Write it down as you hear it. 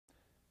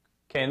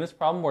Okay, in this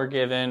problem we're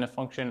given a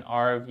function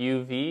r of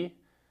uv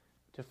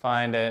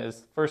defined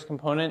as first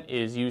component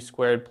is u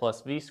squared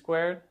plus v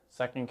squared,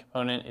 second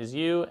component is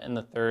u, and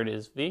the third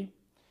is v.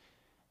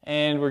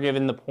 And we're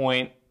given the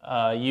point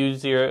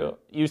u0,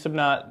 u sub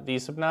naught, v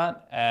sub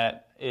naught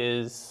at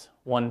is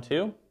 1,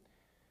 2.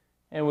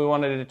 And we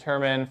want to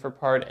determine for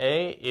part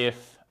A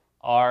if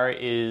r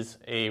is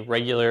a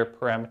regular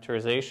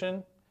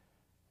parameterization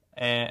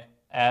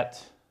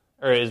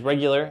is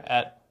regular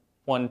at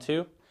 1,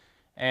 2.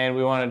 And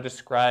we want to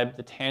describe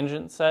the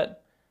tangent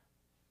set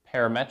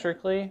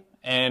parametrically,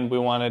 and we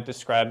want to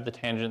describe the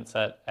tangent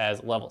set as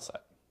a level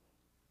set.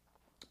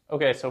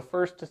 Okay, so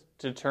first to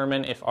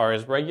determine if r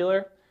is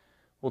regular,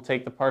 we'll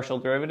take the partial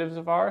derivatives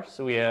of r.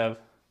 So we have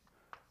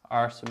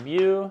r sub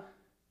u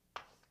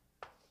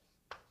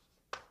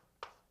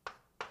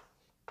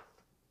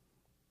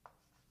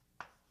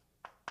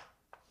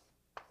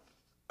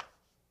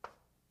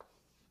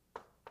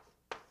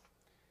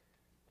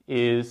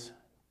is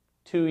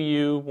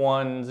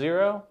 2u1,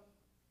 0.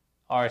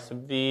 R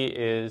sub v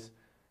is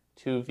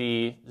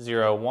 2v,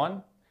 0,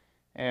 1.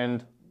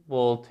 And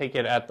we'll take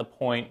it at the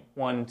point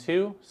 1,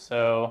 2.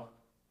 So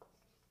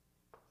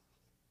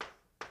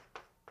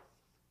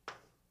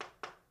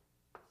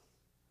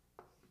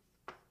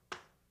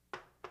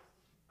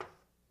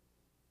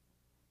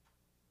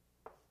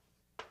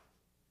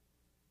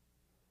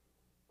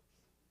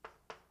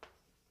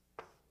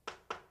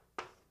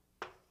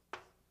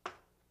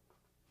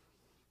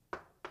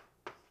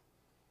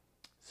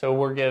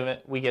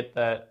we get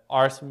that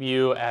r sub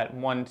u at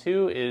 1,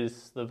 2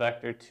 is the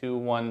vector 2,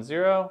 1,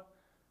 0.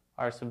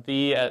 R sub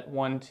v at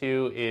 1,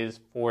 2 is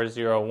 4,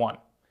 0, 1.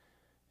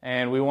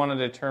 And we want to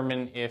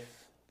determine if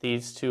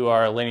these two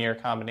are a linear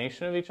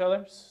combination of each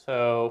other.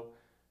 So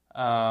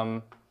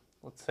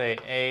let's say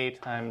a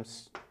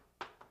times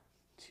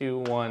 2,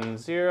 1,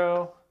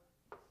 0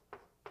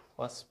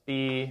 plus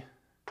b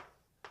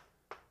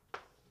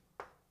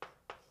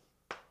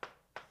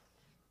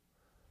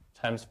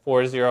times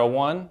 4, 0,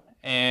 1.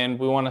 And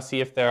we want to see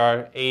if there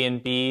are a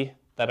and b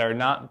that are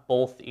not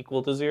both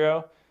equal to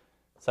 0,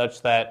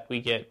 such that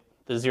we get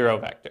the 0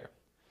 vector.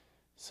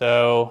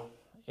 So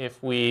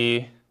if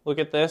we look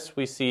at this,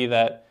 we see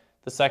that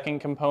the second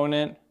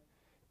component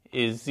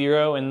is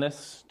 0 in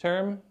this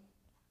term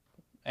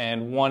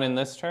and 1 in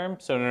this term.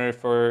 So in order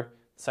for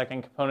the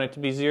second component to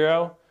be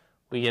 0,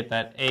 we get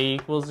that a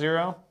equals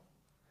 0.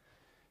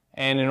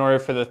 And in order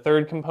for the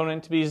third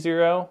component to be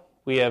 0,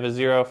 we have a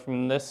 0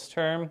 from this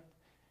term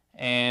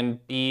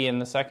and b in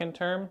the second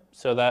term,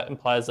 so that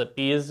implies that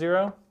b is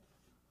 0.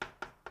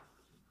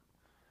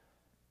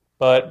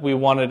 But we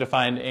want to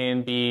define a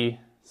and b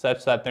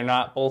such that they're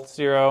not both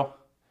 0,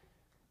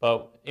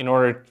 but in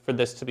order for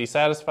this to be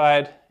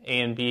satisfied, a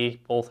and b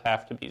both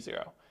have to be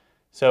 0.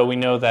 So we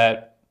know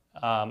that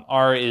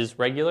r is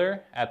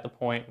regular at the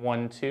point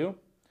 1, 2,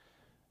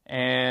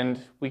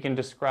 and we can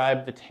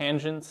describe the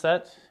tangent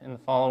set in the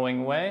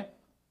following way.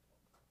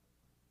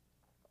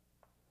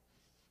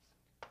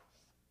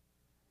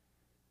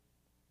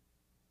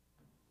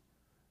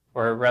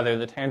 Or rather,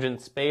 the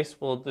tangent space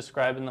we'll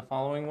describe in the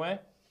following way.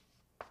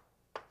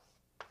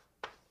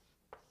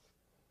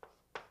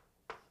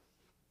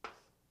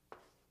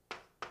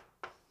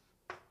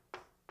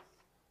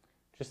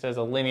 Just as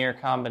a linear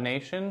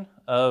combination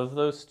of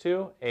those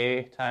two,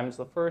 a times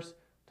the first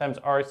times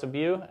r sub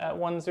u at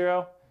 1,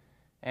 0,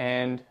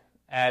 and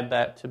add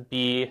that to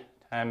b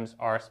times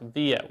r sub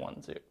v at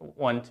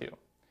 1, 2.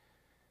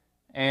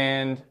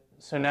 And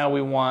so now we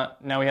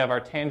have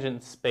our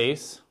tangent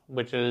space,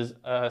 which is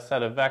a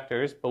set of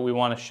vectors, but we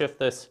want to shift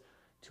this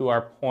to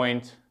our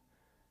point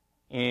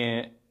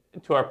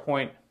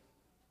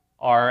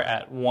r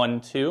at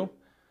 1, 2.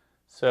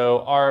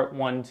 So r at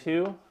 1,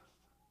 2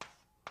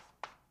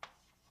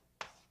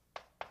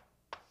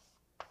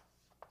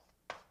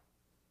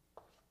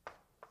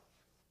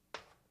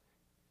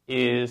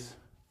 is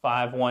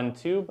 5, 1,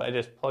 2 by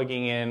just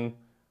plugging in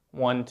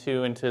 1,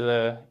 2 into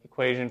the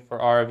equation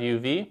for r of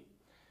uv.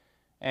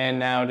 And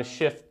now to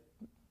shift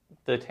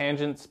the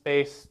tangent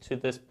space to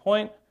this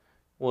point,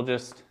 we'll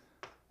just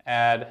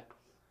add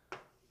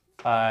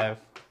 5,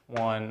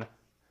 1,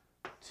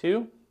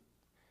 2.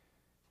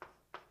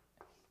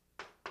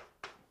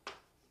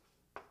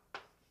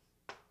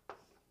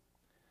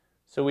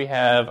 So we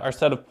have our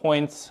set of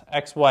points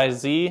x, y,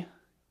 z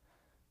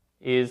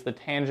is the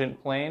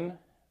tangent plane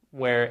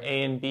where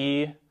a and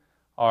b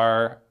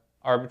are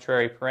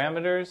arbitrary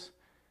parameters,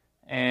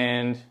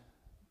 and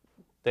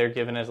they're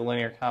given as a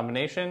linear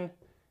combination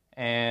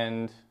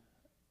and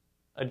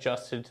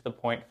adjusted to the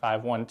point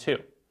 5, 1, 2.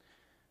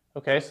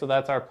 Okay, so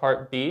that's our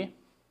part B.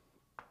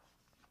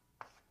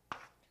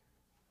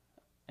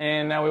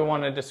 And now we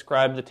want to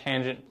describe the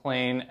tangent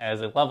plane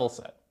as a level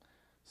set.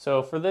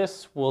 So for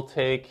this, we'll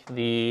take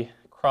the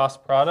cross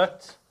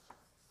product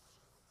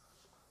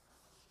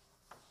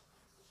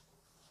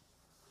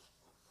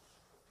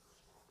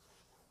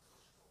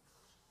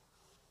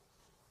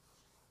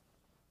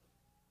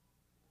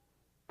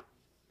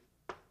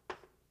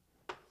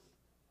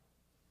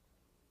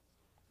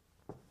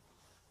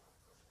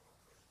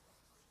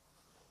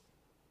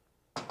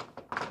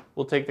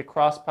we'll take the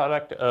cross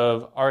product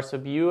of r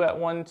sub u at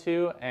 1,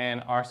 2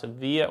 and r sub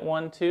v at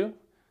 1, 2.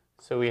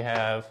 So we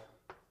have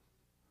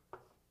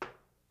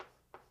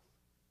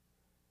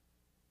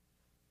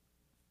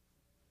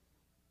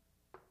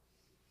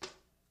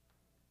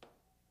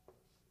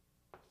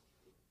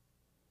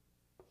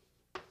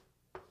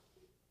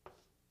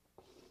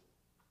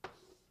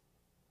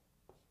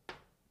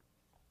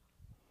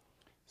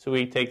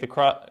we take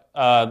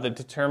the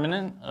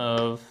determinant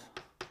of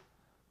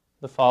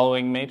the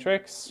following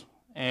matrix,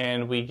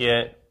 and we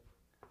get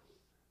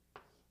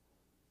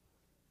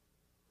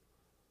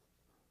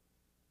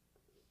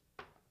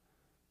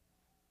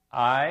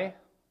I,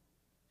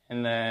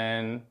 and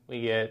then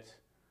we get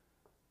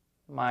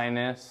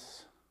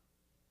minus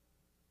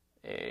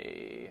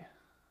a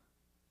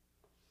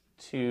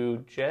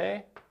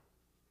 2j,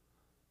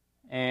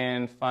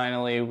 and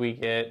finally we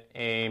get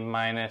a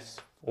minus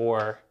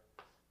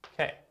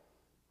 4k.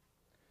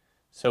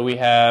 So we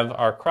have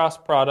our cross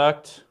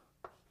product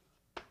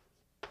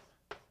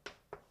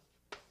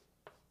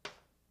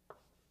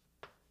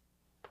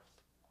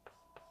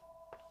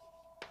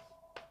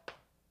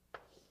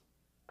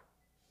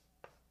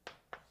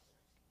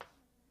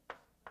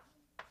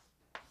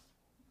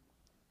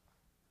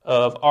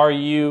of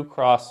RU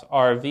cross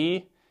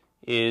RV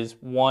is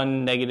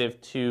 1,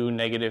 -2,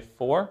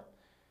 -4.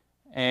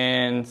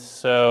 And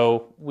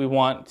so we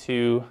want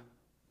to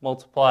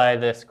multiply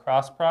this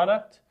cross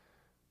product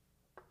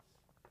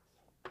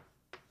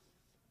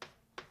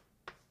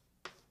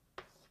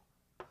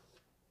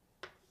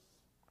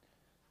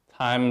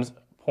times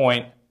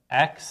point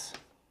x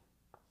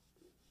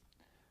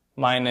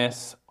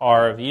minus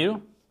r of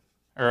u,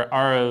 or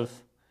r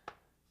of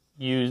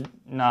u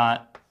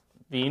naught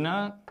v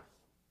naught,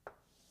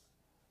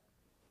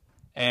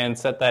 and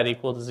set that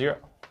equal to 0.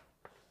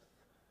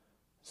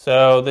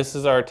 So this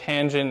is our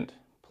tangent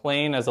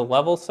plane as a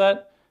level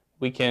set.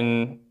 We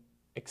can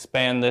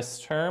expand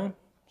this term.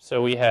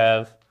 So we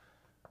have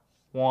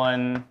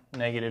 1,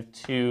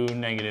 -2,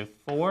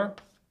 -4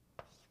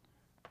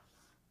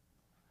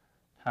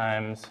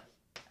 times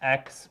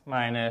x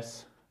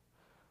minus,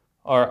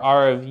 or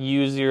r of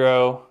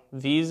u0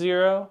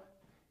 v0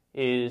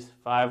 is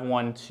 5,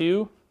 1,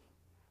 2.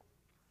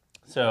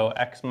 So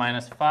x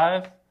minus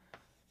 5,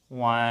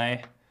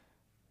 y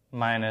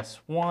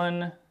minus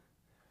 1,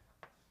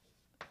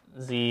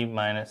 z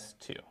minus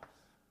 2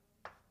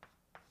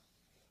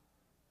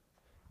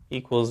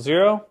 equals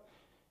 0.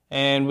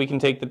 And we can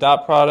take the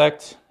dot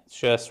product. It's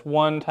just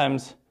 1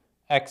 times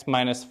x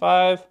minus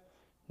 5,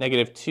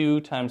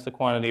 -2 times the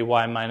quantity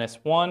y minus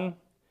 1,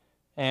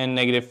 and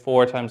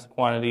 -4 times the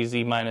quantity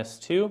z minus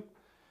 2.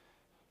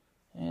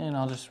 And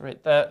I'll just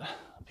write that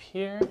up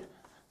here.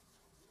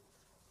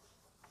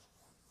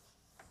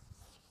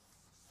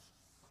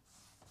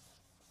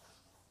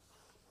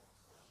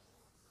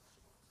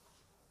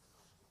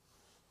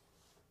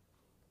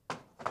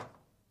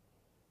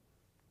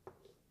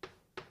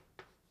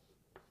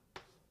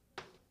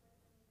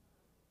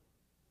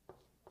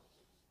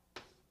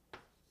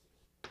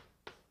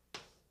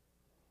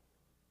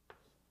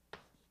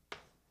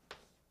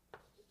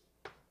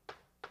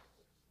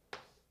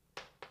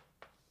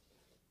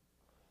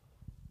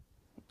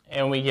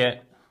 And we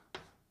get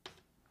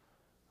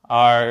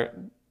our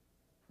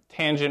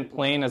tangent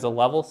plane as a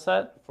level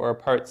set for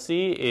part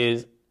C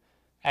is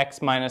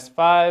x minus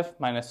 5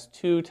 minus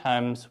 2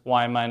 times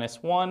y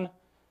minus 1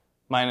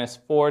 minus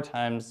 4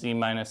 times z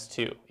minus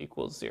 2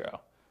 equals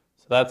 0.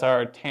 So that's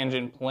our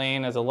tangent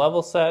plane as a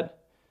level set,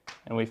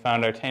 and we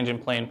found our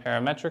tangent plane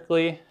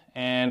parametrically,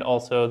 and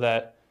also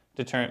that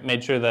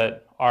made sure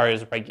that r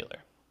is regular.